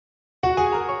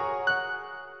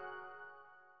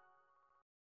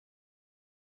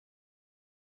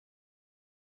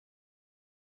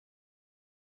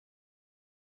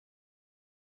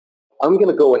I'm going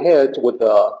to go ahead with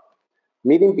the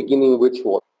meeting beginning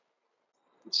ritual.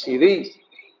 起立，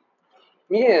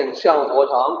面向佛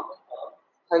堂，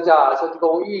参加三鞠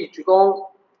躬、一鞠躬、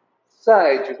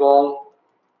再鞠躬、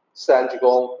三鞠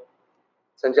躬，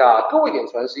参加各位点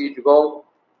传世一鞠躬，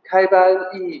开班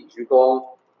一鞠躬，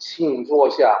请坐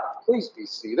下。Please be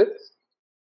seated.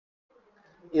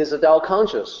 Is it Tao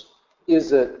Conscious?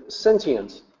 Is it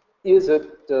sentient? Is it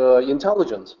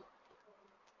intelligent?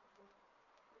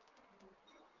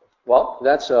 Well,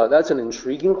 that's an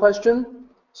intriguing question.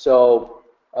 So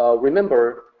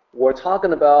remember, we're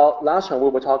talking about, last time we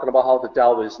were talking about how the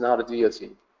Tao is not a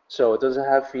deity. So it doesn't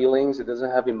have feelings, it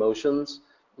doesn't have emotions,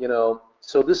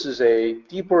 so this is a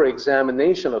deeper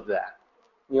examination of that.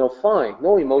 Fine,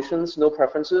 no emotions, no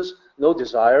preferences, no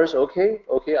desires, okay,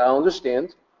 I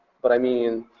understand. But I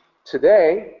mean,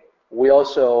 today, we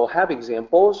also have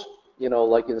examples,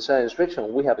 like in science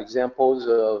fiction, we have examples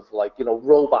of like,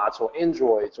 robots or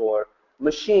androids or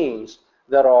machines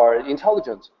that are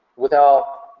intelligent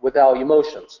without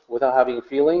emotions, without having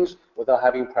feelings, without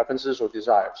having preferences or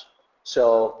desires.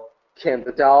 So can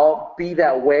the Tao be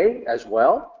that way as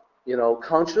well?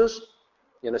 Conscious,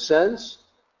 in a sense,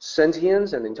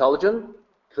 sentient and intelligent?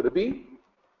 Could it be?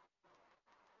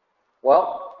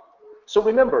 Well, so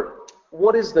remember,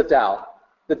 what is the Tao?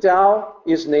 The Tao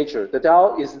is nature. The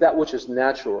Tao is that which is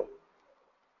natural.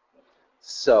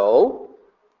 So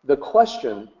the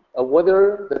question of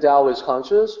whether the Tao is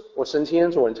conscious or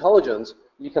sentient or intelligent,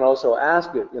 you can also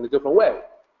ask it in a different way.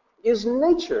 Is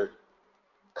nature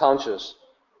conscious?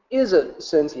 Is it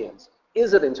sentient?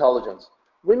 Is it intelligent?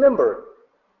 Remember,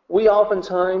 we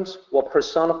oftentimes will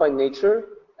personify nature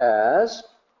as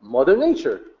Mother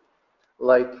Nature.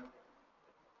 Like,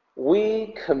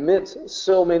 we commit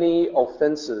so many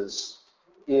offenses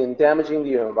in damaging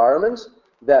the environment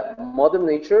that Mother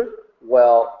Nature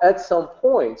will at some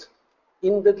point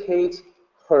indicate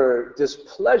her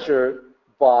displeasure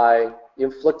by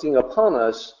inflicting upon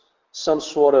us some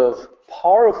sort of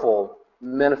powerful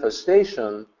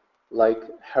manifestation like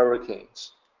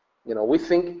hurricanes. We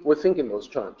think in those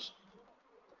terms.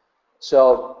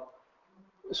 So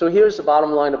here's the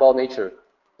bottom line about nature.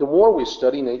 The more we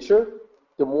study nature,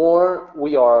 the more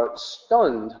we are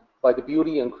stunned by the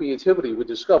beauty and creativity we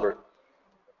discover.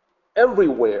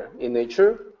 Everywhere in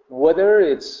nature, whether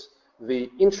it's the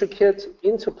intricate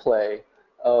interplay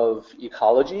of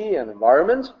ecology and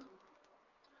environment,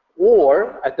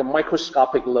 or at the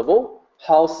microscopic level,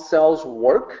 how cells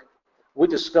work, we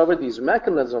discover these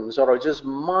mechanisms that are just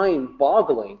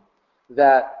mind-boggling,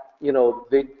 that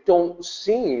they don't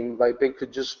seem like they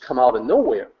could just come out of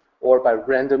nowhere or by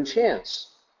random chance.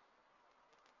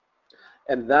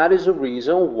 And that is the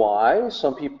reason why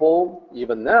some people,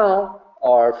 even now,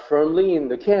 are firmly in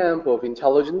the camp of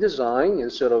intelligent design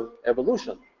instead of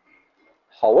evolution.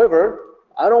 However,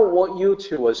 I don't want you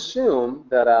to assume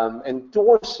that I'm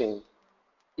endorsing,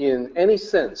 in any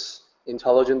sense,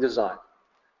 intelligent design.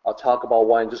 I'll talk about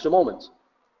why in just a moment.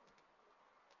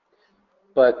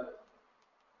 But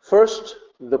first,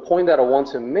 the point that I want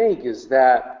to make is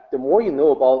that the more you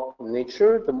know about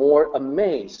nature, the more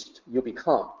amazed you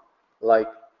become. Like,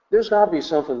 there's got to be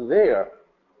something there.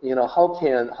 How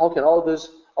can all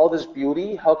this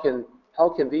beauty, how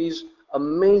can these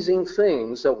amazing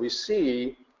things that we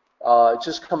see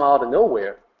just come out of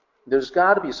nowhere? There's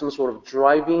got to be some sort of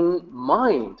driving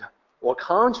mind or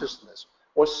consciousness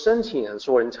or sentience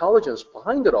or intelligence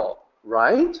behind it all,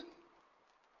 right?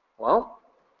 Well,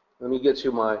 let me get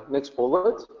to my next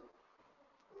bullet.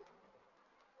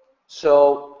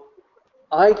 So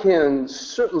I can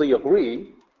certainly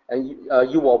agree, and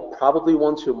you will probably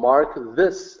want to mark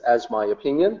this as my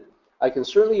opinion. I can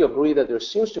certainly agree that there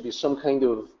seems to be some kind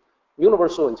of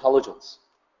universal intelligence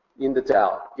in the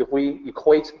Tao, if we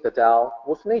equate the Tao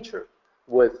with nature,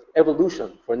 with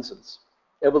evolution, for instance.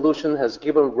 Evolution has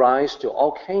given rise to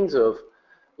all kinds of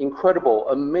incredible,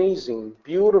 amazing,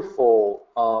 beautiful,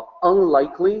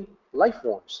 unlikely life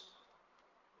forms.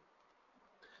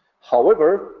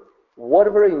 However,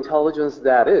 whatever intelligence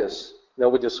that is that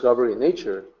we discover in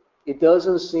nature, it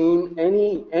doesn't seem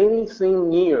anything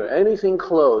near, anything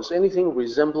close, anything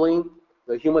resembling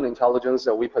the human intelligence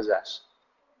that we possess.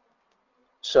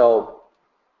 So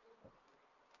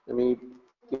let me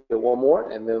give it one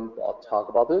more, and then I'll talk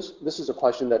about this. This is a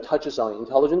question that touches on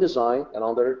intelligent design and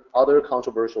other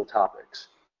controversial topics.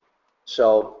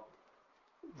 So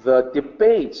the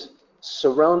debate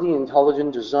surrounding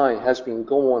intelligent design has been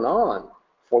going on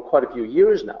for quite a few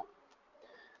years now.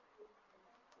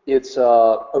 It's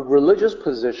a religious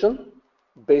position,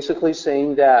 basically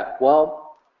saying that,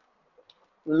 well,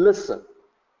 listen,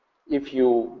 if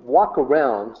you walk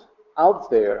around out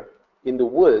there in the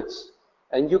woods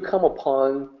and you come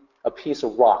upon a piece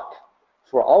of rock.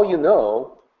 For all you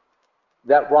know,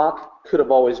 that rock could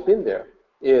have always been there.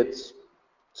 It's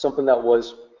something that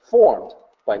was formed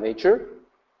by nature,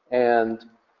 and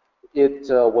it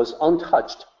was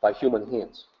untouched by human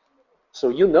hands. So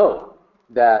you know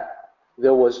that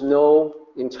there was no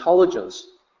intelligence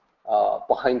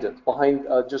behind it, behind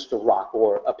just a rock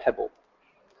or a pebble.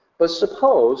 But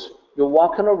suppose you're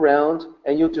walking around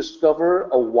and you discover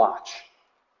a watch.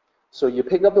 So you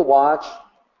pick up the watch,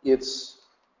 it's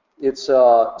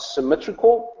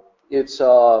symmetrical, it's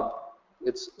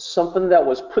something that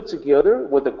was put together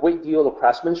with a great deal of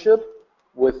craftsmanship,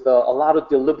 with a lot of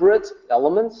deliberate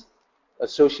elements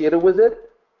associated with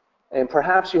it. And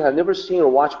perhaps you have never seen a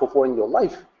watch before in your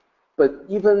life, but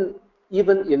even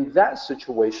in that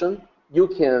situation, you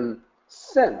can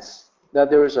sense that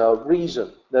there is a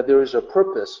reason, that there is a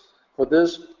purpose for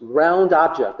this round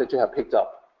object that you have picked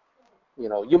up. You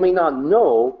know, you may not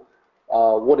know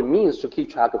what it means to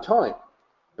keep track of time,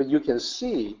 but you can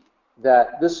see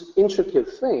that this intricate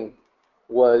thing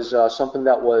was something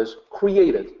that was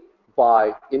created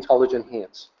by intelligent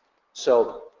hands.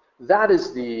 So that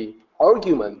is the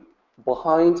argument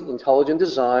behind intelligent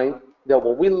design, that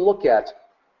when we look at,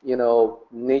 you know,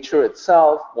 nature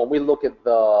itself, when we look at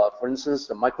for instance,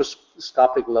 the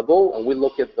microscopic level, and we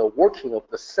look at the working of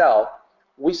the cell,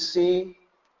 we see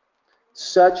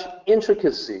such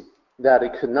intricacy that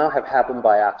it could not have happened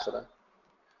by accident.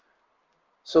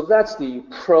 So that's the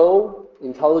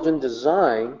pro-intelligent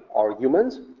design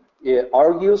argument. It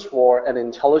argues for an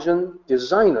intelligent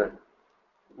designer,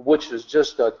 which is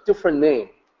just a different name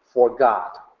for God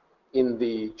in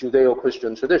the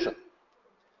Judeo-Christian tradition.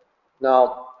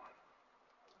 Now,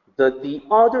 the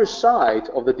other side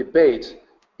of the debate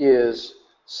is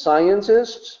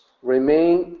scientists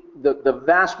remain, the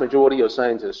vast majority of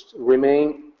scientists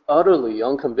remain utterly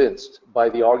unconvinced by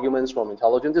the arguments from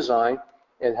intelligent design,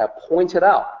 and have pointed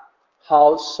out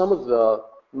how some of the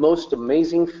most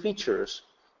amazing features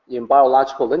in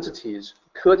biological entities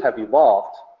could have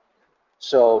evolved.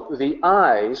 So the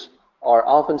eyes are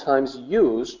oftentimes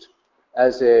used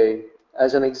as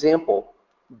an example,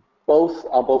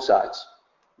 on both sides.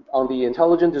 On the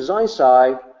intelligent design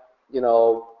side, you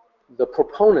know, the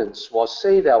proponents will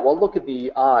say that, well, look at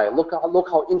the eye, look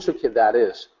how intricate that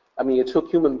is. I mean, it took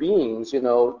human beings, you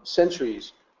know,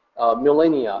 centuries,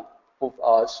 millennia,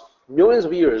 millions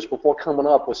of years before coming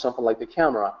up with something like the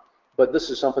camera. But this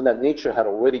is something that nature had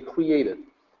already created.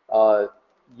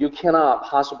 You cannot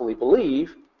possibly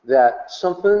believe that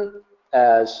something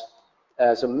as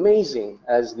amazing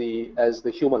as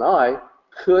the human eye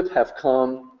could have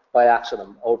come by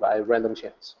accident or by random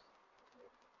chance.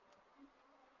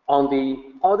 On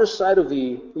the other side of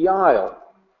the aisle,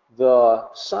 the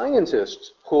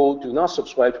scientists who do not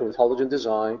subscribe to intelligent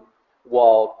design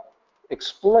will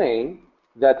explain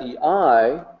that the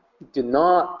eye did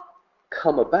not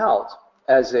come about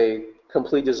as a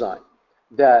complete design,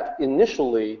 that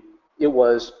initially it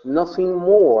was nothing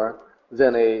more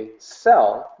than a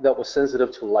cell that was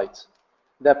sensitive to light,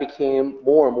 that became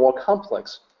more and more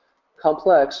complex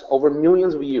over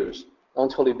millions of years,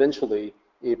 until eventually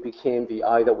it became the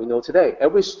eye that we know today.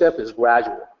 Every step is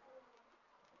gradual.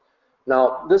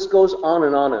 Now, this goes on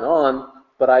and on and on,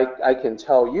 but I can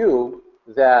tell you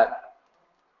that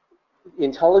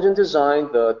intelligent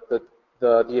design, the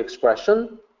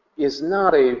expression, is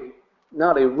not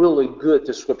a really good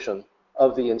description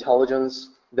of the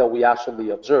intelligence that we actually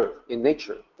observe in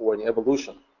nature or in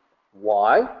evolution.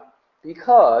 Why?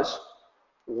 Because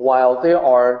while there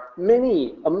are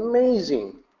many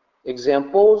amazing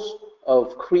examples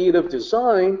of creative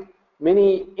design,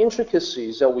 many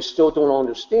intricacies that we still don't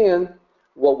understand,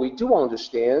 what we do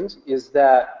understand is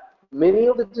that many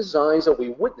of the designs that we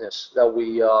witness, that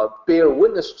we bear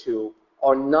witness to,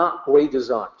 are not great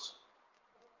designs.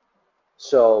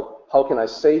 So how can I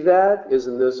say that?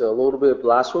 Isn't this a little bit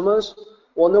blasphemous?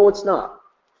 Well, no, it's not.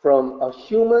 From a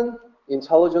human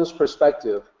intelligence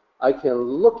perspective, I can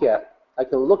look at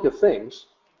things,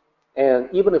 and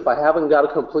even if I haven't got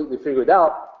it completely figured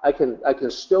out, I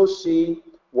can still see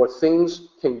where things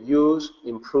can use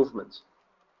improvement.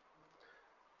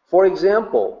 For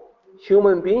example,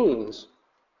 human beings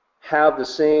have the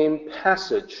same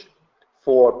passage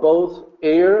for both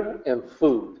air and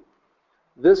food.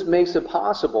 This makes it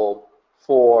possible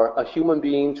for a human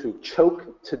being to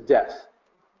choke to death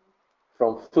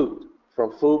from food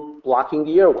blocking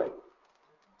the airway.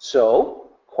 So,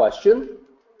 question,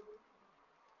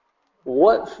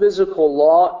 what physical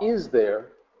law is there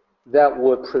that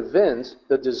would prevent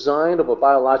the design of a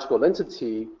biological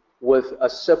entity with a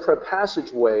separate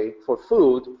passageway for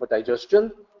food, for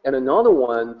digestion, and another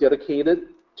one dedicated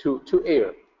to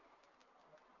air.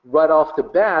 Right off the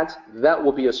bat, that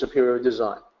will be a superior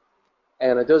design.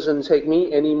 And it doesn't take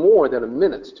me any more than a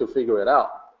minute to figure it out.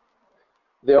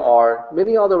 There are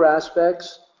many other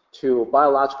aspects to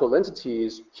biological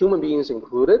entities, human beings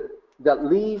included, that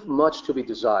leave much to be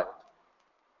desired.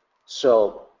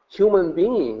 So human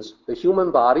beings, the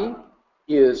human body,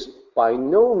 is by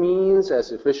no means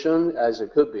as efficient as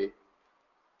it could be.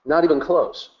 Not even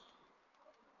close.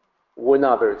 We're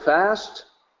not very fast.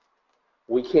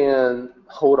 We can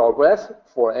hold our breath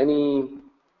for any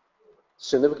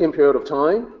significant period of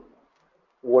time.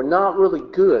 We're not really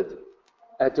good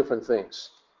at different things.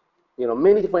 You know,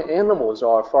 many different animals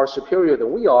are far superior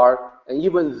than we are, and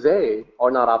even they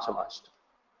are not optimized.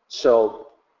 So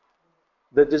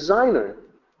the designer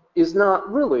is not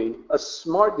really a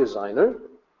smart designer.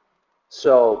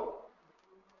 So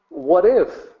what if,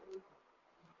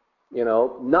 you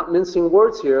know, not mincing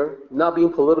words here, not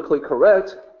being politically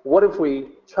correct, what if we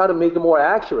try to make it more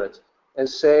accurate and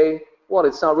say, well,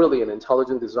 it's not really an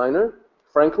intelligent designer.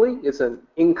 Frankly, it's an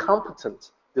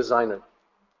incompetent designer.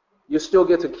 You still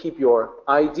get to keep your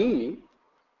ID,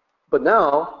 but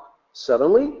now,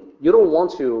 suddenly, you don't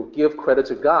want to give credit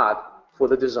to God for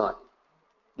the design.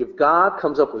 If God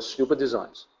comes up with stupid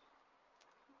designs.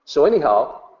 So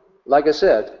anyhow, like I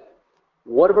said,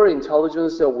 whatever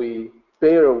intelligence that we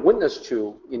bear witness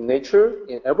to in nature,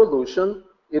 in evolution,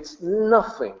 it's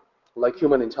nothing like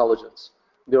human intelligence.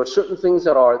 There are certain things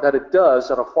that it does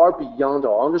that are far beyond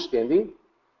our understanding.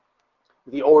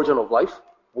 The origin of life,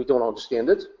 we don't understand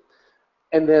it.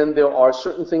 And then there are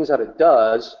certain things that it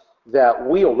does that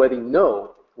we already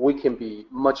know we can be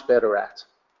much better at.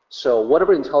 So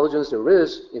whatever intelligence there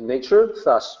is in nature,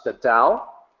 thus the Tao,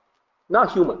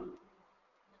 not human.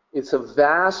 It's a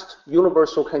vast,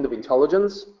 universal kind of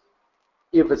intelligence.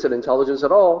 If it's an intelligence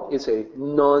at all, it's a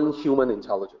non-human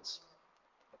intelligence.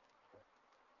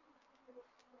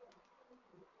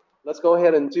 Let's go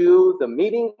ahead and do the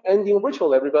meeting ending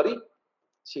ritual, everybody.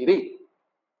 起立，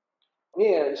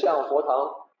面向佛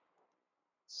堂，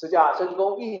持架深鞠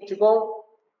躬，一鞠躬，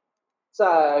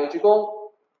再鞠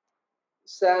躬，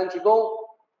三鞠躬，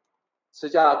持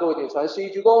架各位顶传十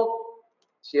一鞠躬，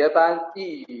斜翻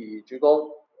一鞠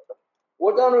躬。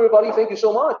Well done, everybody. Thank you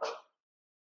so much.